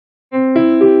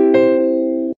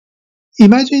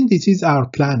Imagine this is our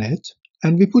planet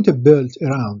and we put a belt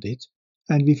around it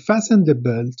and we fasten the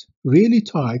belt really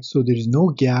tight so there is no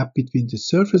gap between the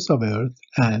surface of Earth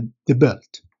and the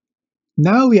belt.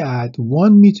 Now we add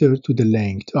 1 meter to the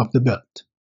length of the belt.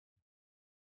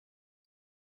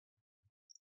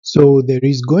 So there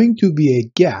is going to be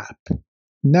a gap.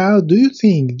 Now do you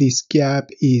think this gap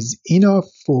is enough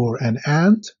for an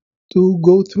ant to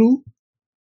go through?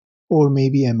 Or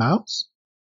maybe a mouse?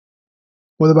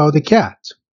 What about a cat?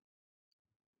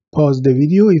 Pause the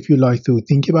video if you like to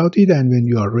think about it, and when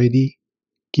you are ready,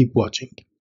 keep watching.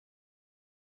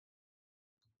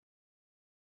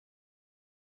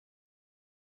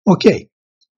 Okay,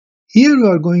 here we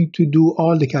are going to do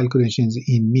all the calculations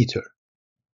in meter.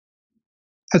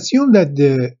 Assume that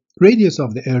the radius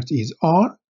of the Earth is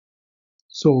r,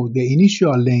 so the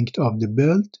initial length of the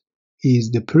belt is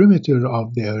the perimeter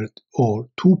of the Earth, or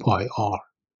 2 pi r.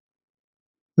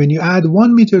 When you add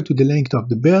 1 meter to the length of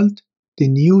the belt, the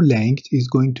new length is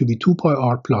going to be 2 pi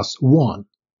r plus 1.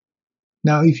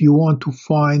 Now if you want to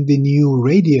find the new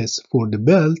radius for the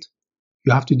belt,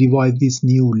 you have to divide this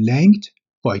new length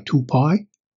by 2 pi,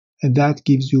 and that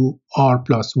gives you r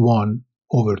plus 1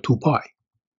 over 2 pi.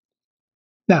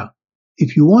 Now,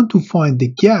 if you want to find the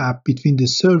gap between the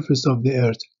surface of the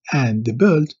Earth and the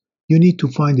belt, you need to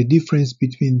find the difference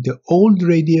between the old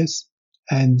radius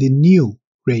and the new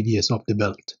radius of the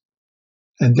belt,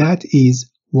 and that is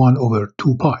 1 over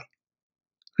 2 pi.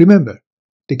 Remember,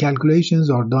 the calculations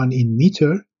are done in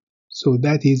meter, so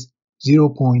that is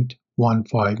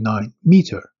 0.159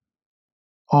 meter,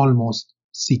 almost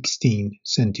 16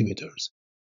 centimeters.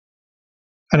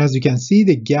 And as you can see,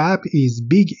 the gap is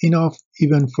big enough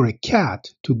even for a cat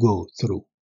to go through.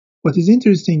 What is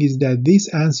interesting is that this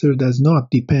answer does not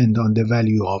depend on the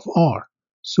value of r,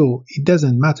 so it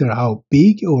doesn't matter how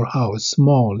big or how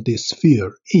small the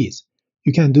sphere is.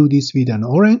 You can do this with an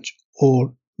orange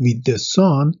or with the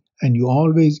sun, and you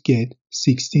always get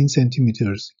 16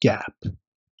 centimeters gap.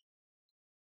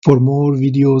 For more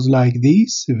videos like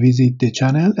this, visit the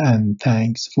channel, and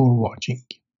thanks for watching.